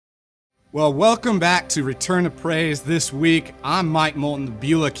Well, welcome back to Return to Praise this week. I'm Mike Moulton, the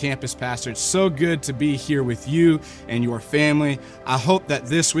Beulah campus pastor. It's so good to be here with you and your family. I hope that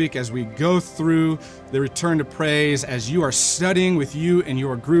this week, as we go through the Return to Praise, as you are studying with you and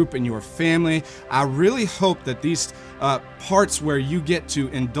your group and your family, I really hope that these parts where you get to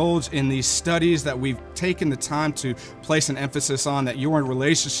indulge in these studies that we've taken the time to place an emphasis on, that your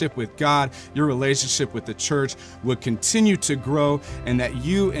relationship with God, your relationship with the church would continue to grow, and that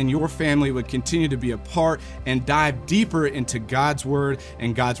you and your family would continue to be a part and dive deeper into God's word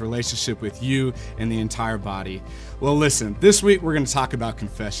and God's relationship with you and the entire body. Well, listen, this week we're going to talk about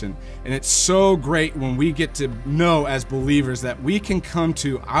confession, and it's so great when we get to know as believers that we can come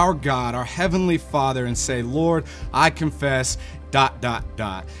to our God, our Heavenly Father, and say, Lord, I confess ...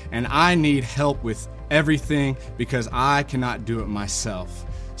 and I need help with everything because I cannot do it myself.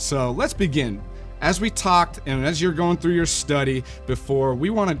 So let's begin. As we talked, and as you're going through your study before, we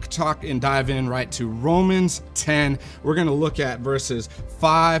want to talk and dive in right to Romans 10. We're going to look at verses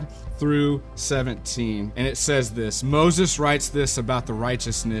 5 through 17. And it says this: Moses writes this about the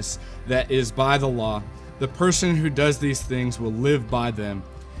righteousness that is by the law. The person who does these things will live by them.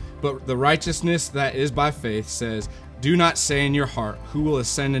 But the righteousness that is by faith says, do not say in your heart, who will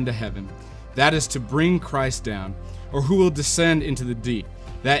ascend into heaven? That is to bring Christ down. Or who will descend into the deep?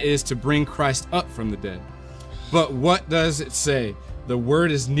 That is to bring Christ up from the dead. But what does it say? The word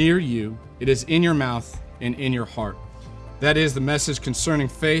is near you. It is in your mouth and in your heart. That is the message concerning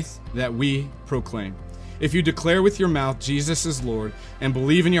faith that we proclaim. If you declare with your mouth Jesus is Lord and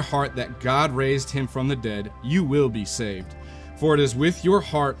believe in your heart that God raised him from the dead, you will be saved. For it is with your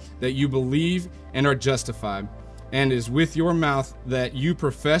heart that you believe and are justified, and is with your mouth that you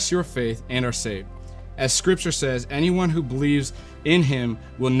profess your faith and are saved. As Scripture says, anyone who believes in him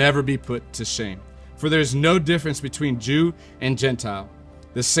will never be put to shame. For there is no difference between Jew and Gentile.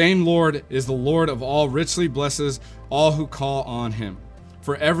 The same Lord is the Lord of all, richly blesses all who call on him.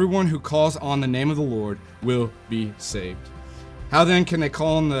 For everyone who calls on the name of the Lord will be saved. How then can they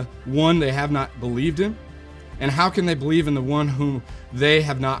call on the one they have not believed in? And how can they believe in the one whom they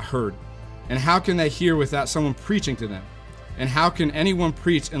have not heard? And how can they hear without someone preaching to them? And how can anyone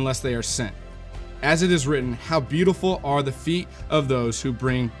preach unless they are sent? As it is written, how beautiful are the feet of those who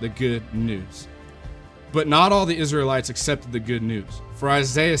bring the good news. But not all the Israelites accepted the good news. For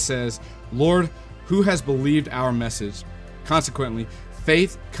Isaiah says, Lord, who has believed our message? Consequently,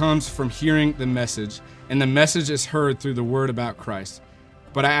 faith comes from hearing the message, and the message is heard through the word about Christ.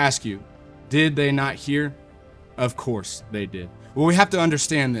 But I ask you, did they not hear? Of course they did. Well, we have to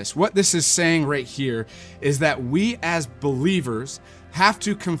understand this. What this is saying right here is that we as believers have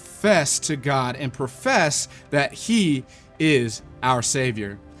to confess to God and profess that he is our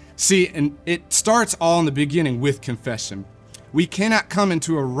Savior. See, and it starts all in the beginning with confession. We cannot come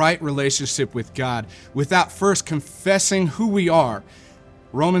into a right relationship with God without first confessing who we are.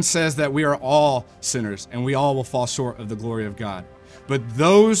 Romans says that we are all sinners and we all will fall short of the glory of God. But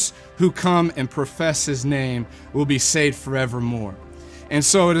those who come and profess his name will be saved forevermore. And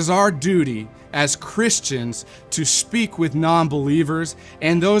so it is our duty as Christians to speak with non-believers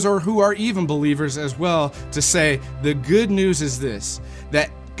and those who are even believers as well, to say the good news is this,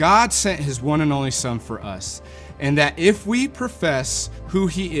 that God sent his one and only Son for us, and that if we profess who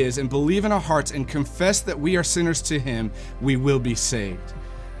he is and believe in our hearts and confess that we are sinners to him, we will be saved.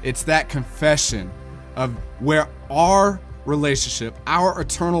 It's that confession of where our relationship, our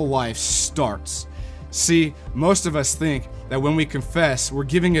eternal life starts. See, most of us think that when we confess, we're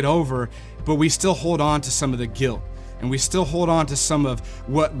giving it over, but we still hold on to some of the guilt, and we still hold on to some of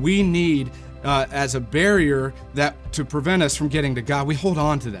what we need as a barrier that to prevent us from getting to God. We hold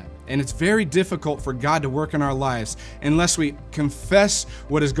on to that, and it's very difficult for God to work in our lives unless we confess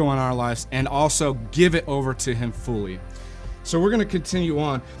what is going on in our lives and also give it over to him fully. So we're going to continue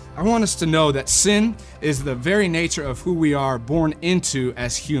on. I want us to know that sin is the very nature of who we are born into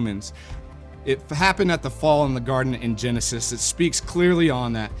as humans. It happened at the fall in the garden in Genesis. It speaks clearly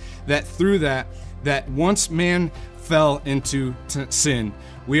on that through that once man fell into sin,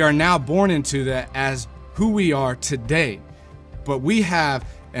 we are now born into that as who we are today. But we have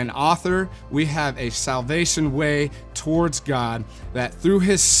an author, we have a salvation way towards God, that through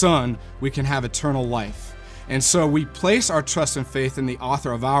his Son we can have eternal life. And so we place our trust and faith in the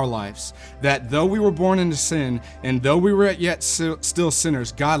author of our lives, that though we were born into sin and though we were yet still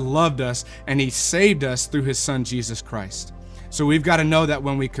sinners, God loved us and he saved us through his Son, Jesus Christ. So we've got to know that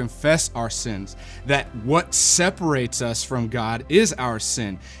when we confess our sins, that what separates us from God is our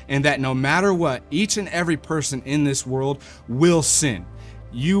sin, and that no matter what, each and every person in this world will sin.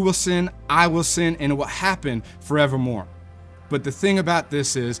 You will sin, I will sin, and it will happen forevermore. But the thing about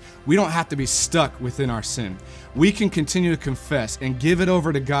this is we don't have to be stuck within our sin. We can continue to confess and give it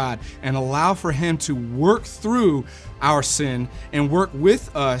over to God and allow for Him to work through our sin and work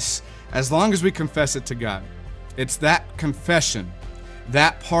with us as long as we confess it to God. It's that confession,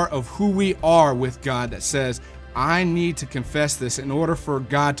 that part of who we are with God that says, I need to confess this in order for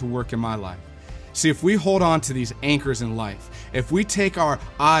God to work in my life. See, if we hold on to these anchors in life, if we take our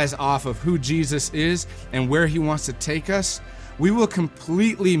eyes off of who Jesus is and where He wants to take us, we will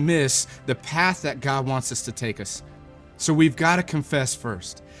completely miss the path that God wants us to take us. So we've got to confess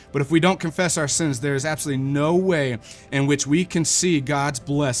first. But if we don't confess our sins, there is absolutely no way in which we can see God's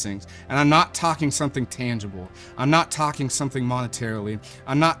blessings. And I'm not talking something tangible. I'm not talking something monetarily.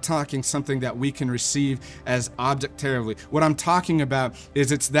 I'm not talking something that we can receive as objectively. What I'm talking about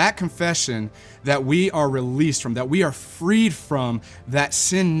is it's that confession that we are released from, that we are freed from that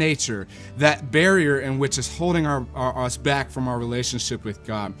sin nature, that barrier in which is holding us back from our relationship with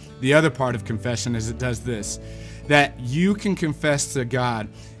God. The other part of confession is it does this, that you can confess to God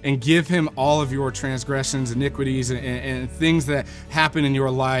and give Him all of your transgressions, iniquities, and things that happen in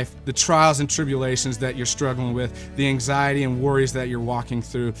your life, the trials and tribulations that you're struggling with, the anxiety and worries that you're walking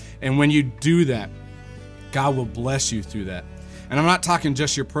through. And when you do that, God will bless you through that. And I'm not talking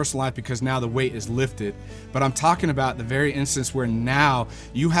just your personal life because now the weight is lifted, but I'm talking about the very instance where now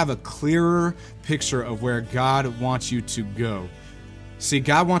you have a clearer picture of where God wants you to go. See,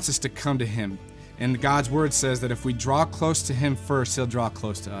 God wants us to come to Him. And God's word says that if we draw close to Him first, He'll draw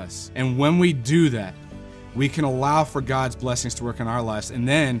close to us. And when we do that, we can allow for God's blessings to work in our lives. And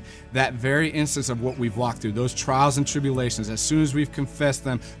then that very instance of what we've walked through, those trials and tribulations, as soon as we've confessed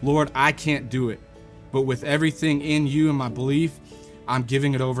them, Lord, I can't do it. But with everything in You and my belief, I'm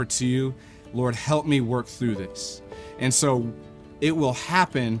giving it over to You. Lord, help me work through this. And so it will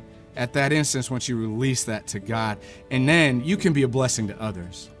happen at that instance once you release that to God. And then you can be a blessing to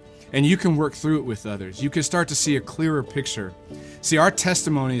others. And you can work through it with others. You can start to see a clearer picture. See, our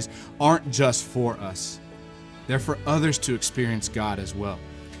testimonies aren't just for us. They're for others to experience God as well.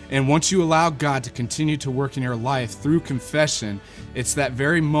 And once you allow God to continue to work in your life through confession, it's that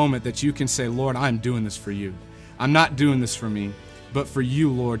very moment that you can say, Lord, I'm doing this for You. I'm not doing this for me, but for You,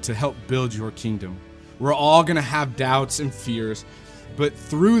 Lord, to help build Your kingdom. We're all going to have doubts and fears, but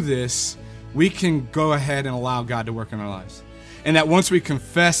through this, we can go ahead and allow God to work in our lives. And that once we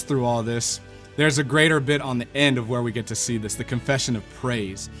confess through all this, there's a greater bit on the end of where we get to see this, the confession of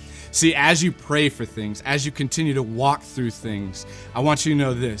praise. See, as you pray for things, as you continue to walk through things, I want you to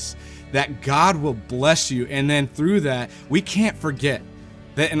know this, that God will bless you. And then through that, we can't forget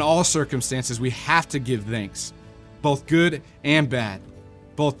that in all circumstances, we have to give thanks, both good and bad,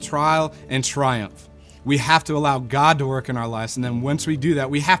 both trial and triumph. We have to allow God to work in our lives. And then once we do that,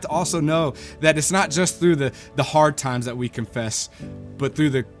 we have to also know that it's not just through the hard times that we confess, but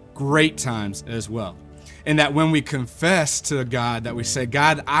through the great times as well. And that when we confess to God, that we say,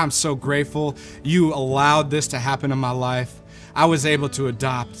 God, I'm so grateful You allowed this to happen in my life. I was able to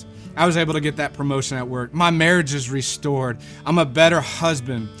adopt. I was able to get that promotion at work. My marriage is restored. I'm a better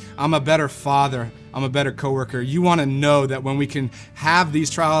husband. I'm a better father. I'm a better coworker. You want to know that when we can have these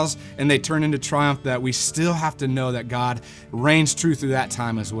trials and they turn into triumph, that we still have to know that God reigns true through that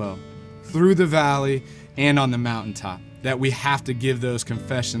time as well, through the valley and on the mountaintop, that we have to give those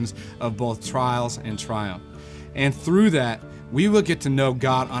confessions of both trials and triumph. And through that, we will get to know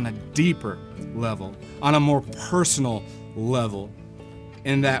God on a deeper level, on a more personal level,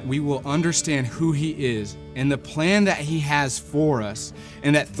 and that we will understand who He is and the plan that He has for us,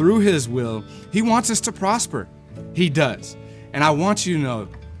 and that through His will, He wants us to prosper. He does. And I want you to know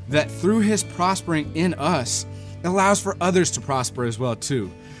that through His prospering in us, it allows for others to prosper as well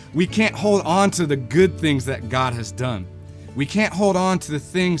too. We can't hold on to the good things that God has done. We can't hold on to the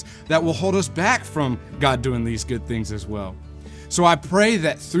things that will hold us back from God doing these good things as well. So I pray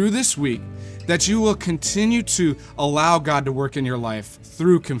that through this week, that you will continue to allow God to work in your life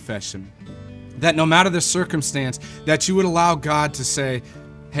through confession. That no matter the circumstance, that you would allow God to say,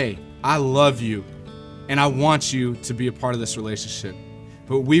 hey, I love you, and I want you to be a part of this relationship.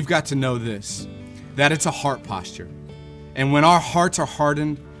 But we've got to know this, that it's a heart posture. And when our hearts are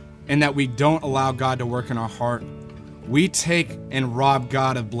hardened and that we don't allow God to work in our heart, we take and rob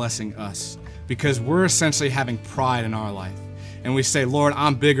God of blessing us, because we're essentially having pride in our life. And we say, Lord,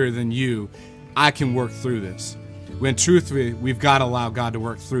 I'm bigger than You. I can work through this. When truthfully, we've got to allow God to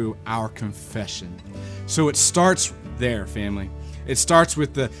work through our confession. So it starts there, family. It starts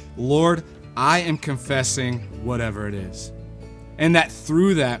with the, Lord, I am confessing whatever it is. And that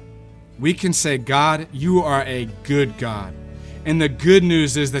through that, we can say, God, You are a good God. And the good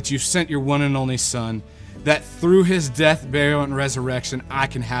news is that You sent Your one and only Son that through his death, burial, and resurrection, I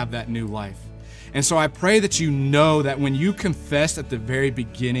can have that new life. And so I pray that you know that when you confess at the very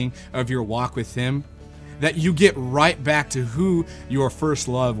beginning of your walk with him, that you get right back to who your first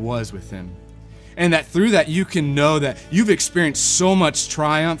love was with him. And that through that you can know that you've experienced so much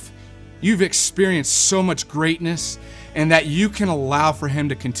triumph, you've experienced so much greatness, and that you can allow for him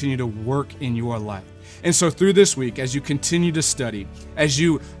to continue to work in your life. And so through this week, as you continue to study, as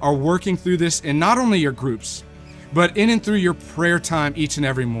you are working through this in not only your groups, but in and through your prayer time each and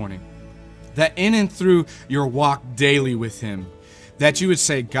every morning, that in and through your walk daily with him, that you would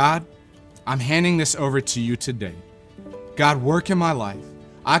say, God, I'm handing this over to you today. God, work in my life.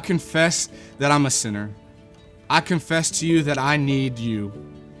 I confess that I'm a sinner. I confess to you that I need you.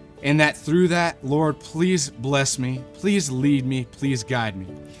 And that through that, Lord, please bless me. Please lead me. Please guide me.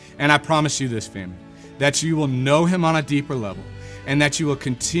 And I promise you this, family, that you will know him on a deeper level and that you will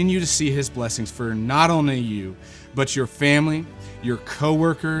continue to see his blessings for not only you, but your family, your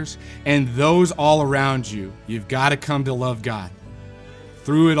coworkers, and those all around you. You've got to come to love God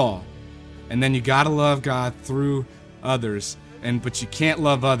through it all. And then you got to love God through others. But you can't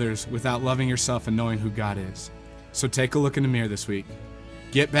love others without loving yourself and knowing who God is. So take a look in the mirror this week.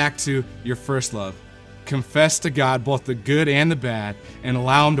 Get back to your first love. Confess to God both the good and the bad and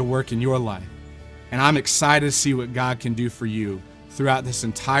allow him to work in your life. And I'm excited to see what God can do for you throughout this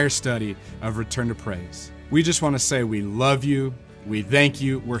entire study of Return to Praise. We just want to say we love you. We thank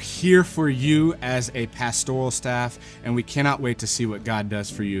you. We're here for you as a pastoral staff, and we cannot wait to see what God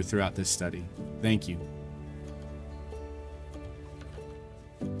does for you throughout this study. Thank you.